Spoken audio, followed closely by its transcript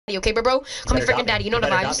Okay, bro? Call me freaking daddy. You know the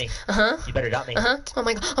vibes. You better dot me. Oh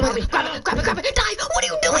my god. Oh my god. Grab it. Die. What are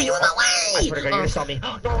you doing? You in my way. I swear to God, you're gonna sell me.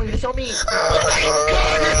 No, you're gonna sell me. Oh my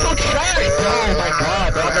god, you're so trash. Oh my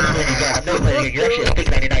god, bro. I'm never playing you again. I'm never playing you. You're actually a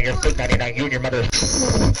fake 99. You're a fake 99. You and your mother.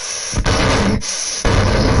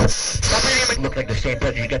 Stop making me look like the same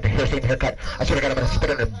person. You got the same haircut. I swear to God, I'm gonna spit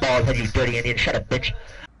on your balls when you dirty Indian. Shut up, bitch.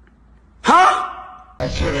 Huh? I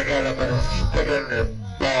swear to God, I'm gonna spit on your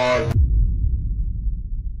balls.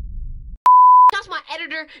 That's my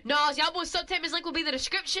editor. Nas, y'all boys subtime. His link will be in the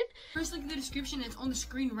description. First link in the description is on the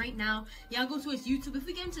screen right now. Y'all go to his YouTube. If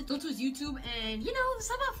we get into, go to his YouTube and, you know,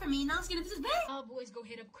 sub out for me. Now let's get into this bag. Y'all boys go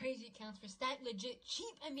hit up crazy accounts for stacked, legit,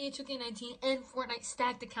 cheap NBA 2K19 and Fortnite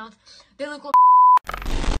stacked accounts. They look on.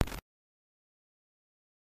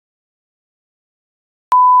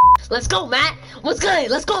 Let's go, Matt. What's good?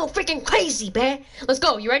 Let's go freaking crazy, man. Let's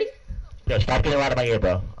go. You ready? Yo, stop getting out of my ear,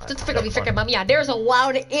 bro. Just figure me freaking bum. Yeah, there's a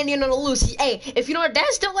wild Indian on the loose. Hey, if you know what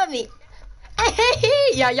dance, don't let me.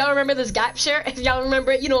 Hey, yeah, y'all remember this gap share? If y'all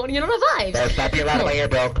remember it, you know the vibes. Bro, stop being loud in my ear,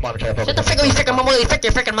 bro. Come on, I'm trying to focus. Shut the freaking bum, you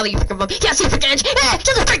freaking mother, you freaking bum. Yeah, see freaking edge. Hey,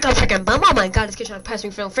 shut the freaking bum. Oh my god, this kid trying to pass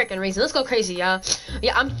me for no freaking reason. Let's go crazy, y'all.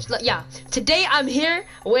 Yeah, today I'm here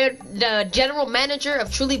with the general manager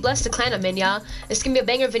of Truly Blessed the Clan I'm in, y'all. It's gonna be a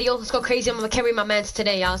banger video. Let's go crazy. I'm gonna carry my mans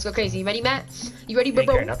today, y'all. Let's go crazy. You ready, Matt? You ready, bro?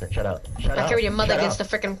 Nothing. Shut up. Shut up. I carried your mother against the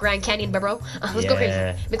freaking Grand Canyon, bro. Let's go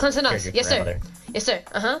crazy. Big cleanse on us. Yes, sir. Yes, sir.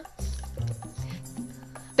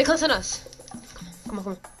 Big close on us. Come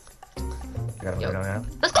on.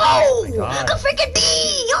 Let's go! Go freaking D!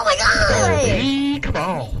 Oh my god! D, come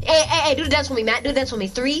on. Hey, do the dance with me, Matt. Do the dance with me.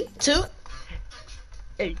 3, 2.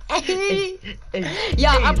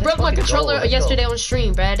 Yeah, I broke my controller yesterday on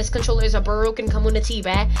stream, bruh. This controller is a broken community,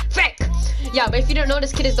 bruh. Frick! Yeah, but if you don't know,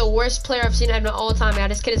 this kid is the worst player I've seen in all time, man.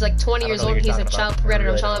 This kid is like 20 years old. He's a child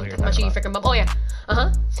predator. Child, you freaking bum. Oh yeah.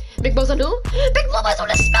 Big Bo's on who? Big Bo's on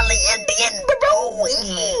the smelly Indian, bro.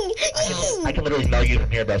 I can literally smell you from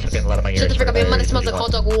here, bro. So getting a lot of my ears. Shut the frick up, your mother smells like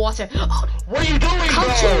hot dog water. What are you doing, Come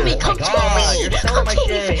bro? to me, come to me. Come to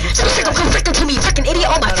me. Shut the frick up, come freaking to me, freaking idiot.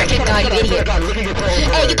 Oh my freaking god, you idiot.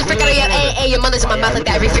 Hey, get the frick out of here. Hey, your mother's in my mouth like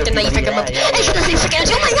that every freaking night, you freaking bum. Hey, shut the freaking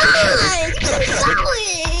out. Oh my god. You're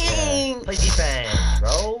selling. Play defense,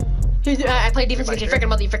 bro. I play defense against your freaking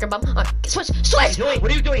mother, you freaking bum. Switch! What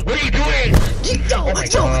are you doing? What are you doing? Yo, do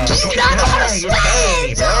you not know how to switch?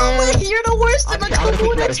 You're the worst in the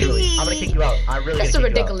community. I'm gonna kick you out. This is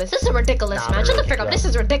ridiculous. This is ridiculous, man. Shut the frick up. This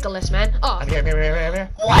is ridiculous, man. Oh. I'm here. What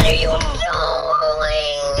are you doing?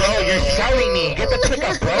 Bro, you're selling me. Get the pick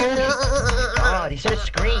up, bro. God, he said a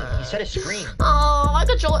screen. Oh, I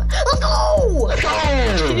control it. Let's go!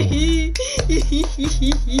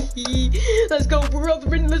 Let's go, bro.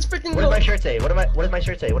 Let's freaking go. What does my shirt say? What does my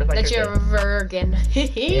shirt say? That you're a virgin.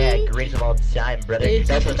 Yeah, greatest of all time, brother.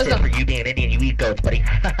 That's what's good for you being an Indian. You eat goats, buddy.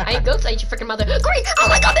 I eat goats. I eat your freaking mother. Great! Oh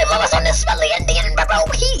my god, my mama's on this smelly Indian, bro.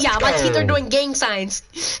 Yeah, my teeth are doing gang signs.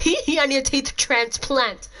 I need a teeth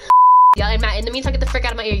transplant. Yeah, and Matt, in the meantime, get the frick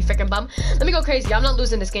out of my ear, you freaking bum. Let me go crazy. I'm not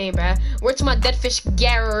losing this game, bruh. Where's to my dead fish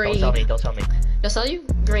Gary? Don't tell me. They'll sell you?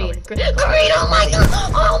 Green. Oh my god!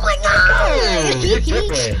 Oh my god!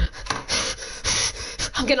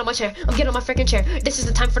 I'm getting on my chair. I'm getting on my freaking chair. This is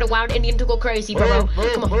the time for the wild Indian to go crazy, bro.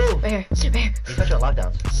 Come on. Right here. He's such a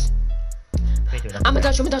lockdowns. I'm a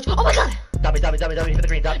dodge. Oh my god! Dummy, hit the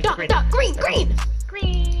green,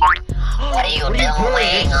 Green! What are you doing? You're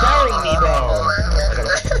selling me, bro.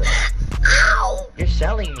 Ow! You're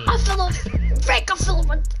selling me. I fell off. Frick, I fell off.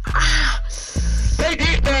 Play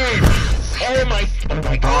defense! Oh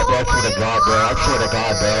my god, bro. I swear to God, bro.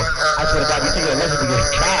 I swear to God, you think you're legend because you're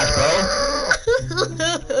trash, bro.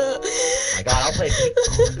 My god, I'll play. I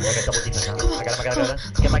got double defense now. I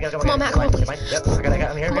got him. Come on, Matt, come on. Yep, I got him.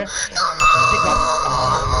 I'm here.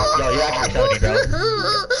 Yo, you're actually selling me, bro.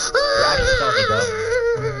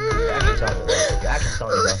 You're actually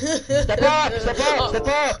selling me, bro. Step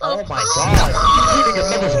up! Oh my god! He's screaming your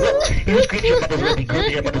mother's lip! He's screaming your mother's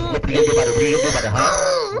lip! You're about to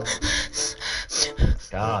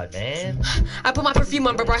God, man. I put my perfume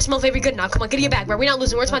on, bro. I smell very good now. Come on, get in your bag, bro. We're not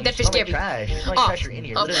losing. Where's my dead fish Gary? Trash. You smell like trash. You're in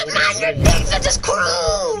here. Man, your dicks are just cruise!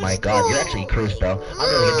 Oh my god, you're actually cruise, bro. I'm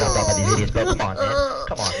really getting dropped off by these idiots, bro.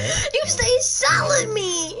 Come on, man. You stay selling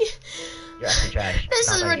me! You're actually trash. This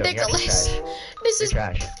is ridiculous. This is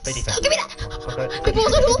trash. Play defense. Give me that. Big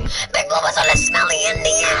Bulls on who? Big Bulls on the smelly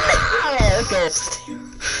Indian. Let's go.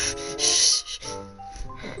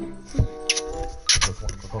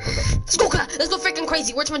 Go. Let's go freaking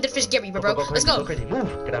crazy. Where's my dead fish Gary, bro? Let's go. Crazy. Move.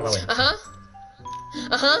 Get out of my way.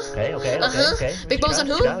 Okay. Big balls on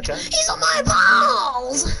who? He's on my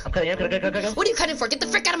balls. I'm cutting. What are you cutting for? Get the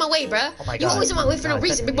frick out of my way, bruh. Oh my You God. always in my way for no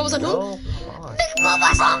reason. Big balls on who? Bro, Big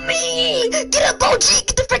balls on me. Get up, OG.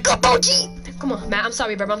 Get the frick up, OG. Come on, Matt. I'm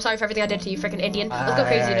sorry, bro. I'm sorry for everything I did to you, freaking Indian. Let's go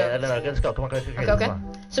crazy, though. No, let's go. Come on, go crazy. Okay.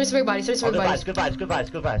 Send me some everybody. Send me some everybody. Good vibes.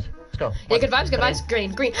 Let's go. Yeah, good vibes.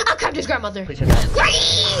 Green. I'll grab this grandmother. Please hit that.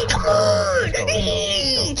 Green, come on.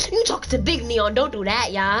 Let's go. You talk to Big Neon. Don't do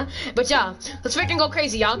that, y'all. But y'all, let's freaking go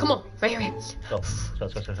crazy, y'all. Come on, right here. Let's go.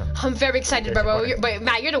 I'm very excited, bro. But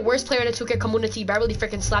Matt, you're the worst player in the 2K community. But I really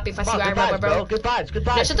freaking slap you if I see you, right, bro. Good vibes.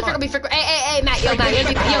 No, shut the frick up, be frick. Hey, Matt, Matt,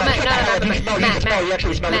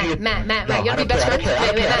 Matt, you wanna be best friends?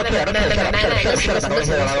 Matt,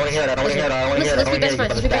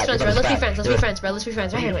 let's be best friends, bro. Let's be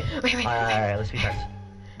friends, right here. Alright, let's be friends.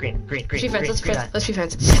 Green. Let's be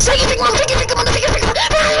friends.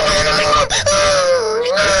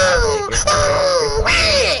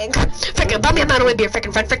 Frickin' buy me a mountain with beer,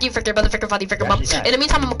 frickin' friend, frick you, frickin' brother, frickin' father, frickin' mom. In the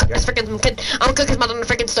meantime, I'm gonna cook this frickin' kid. I'm gonna cook his mother on the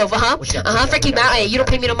frickin' stove, frick you, Matt. Hey, you don't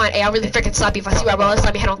pay me no mind. Hey, I'll really frickin' slap you if I see you, bro. I'll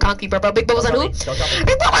slap your head on concrete, bro. Big bubbles on who?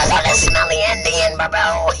 Big bubbles on the smelly Indian,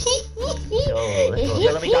 bro. Yo,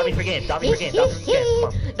 let me dodge for game. Come on.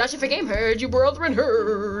 Dodge for game. Heard you, brethren. Let's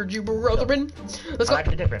go. I'm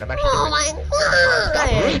actually different. Oh my god. Stop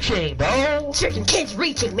reaching, bro. Freaking kids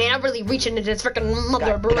reaching, man. I'm really reaching into this freaking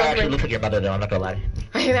mother, bro. It actually looks like your mother, though. I'm not gonna lie.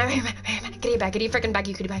 Get your back. Get your freaking back,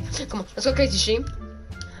 you cutie back. Come on, let's go crazy, Stream.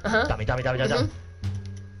 Dummy. I'm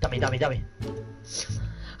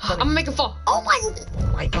gonna make him fall. Oh my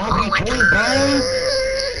God, what are you doing, bro?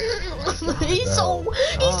 He's so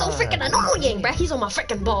freaking annoying, bruh. He's on my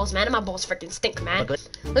freaking balls, man. And my balls freaking stink, man. Good.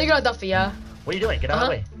 Let me get Duffy, yeah. What are you doing? Get out of the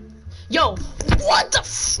way. Yo, what the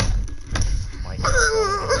My God.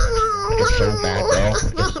 I get so mad, bro.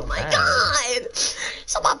 Oh my god.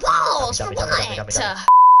 It's on my balls. For what?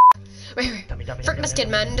 Wait. Freaking this kid,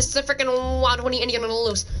 man. This is a freaking wild honey Indian on the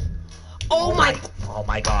loose. Oh my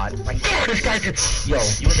God. This guy just... Yo,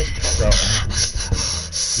 you in this... Bro.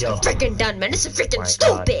 Yo. Freaking done, man. This is freaking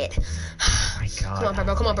stupid. My God.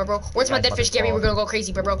 Come on, bro. Where's my dead fish, Gary? We're gonna go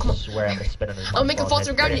crazy, bro. Come on. I swear I'm gonna spit on his I'll make him fall to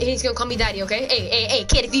the ground and he's gonna call me daddy, okay? Hey,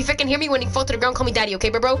 kid, if you freaking hear me when he fall to the ground, call me daddy, okay,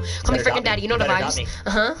 bro? Call me freaking daddy. You know the vibes.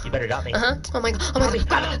 You better got me. Oh my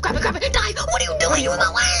god. Grab it. Die. What are you doing? You in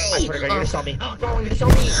my way. I swear to God, you're gonna sell me. No, you're gonna sell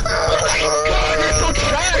me. Oh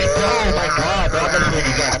my God, bro.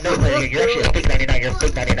 I'm never playing you. You're actually a fake 99. You're a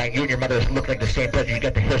fake 99. You and your mother look like the same person. You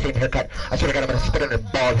got the same haircut. I swear to God, I'm gonna spit on your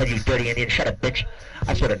balls, head, you dirty Indian. Shut up, bitch.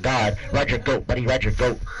 I swear to God. Ride your goat, buddy. Ride your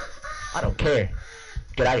goat. I don't care.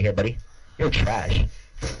 Get out of here, buddy. You're trash.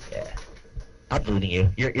 Yeah. I'm deleting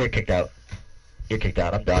you. You're kicked out. You're kicked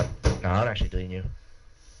out. I'm done. No, I'm actually deleting you.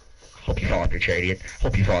 Hope you fall off your chair, idiot.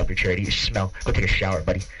 Hope you fall off your chair, idiot. You smell. Go take a shower,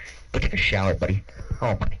 buddy. Go take a shower, buddy.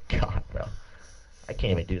 Oh my God, bro. I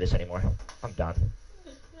can't even do this anymore. I'm done.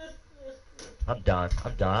 I'm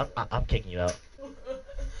kicking you out. You're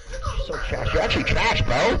so trash. You're actually trash,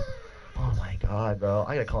 bro. Oh my God, bro.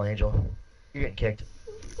 I gotta call Angel. You're getting kicked.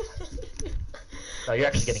 No, you're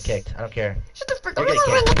actually getting kicked. I don't care. Shut the frick You're up.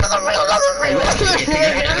 getting kicked.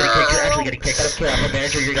 You're actually getting kicked. I don't care. I'm a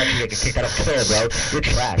manager. You're actually getting kicked. I don't care, bro. You're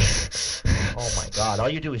trash. Oh my God. All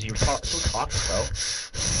you do is you're so toxic, bro.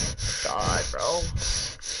 God, bro.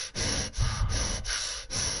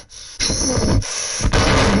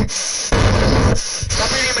 Stop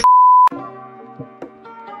being a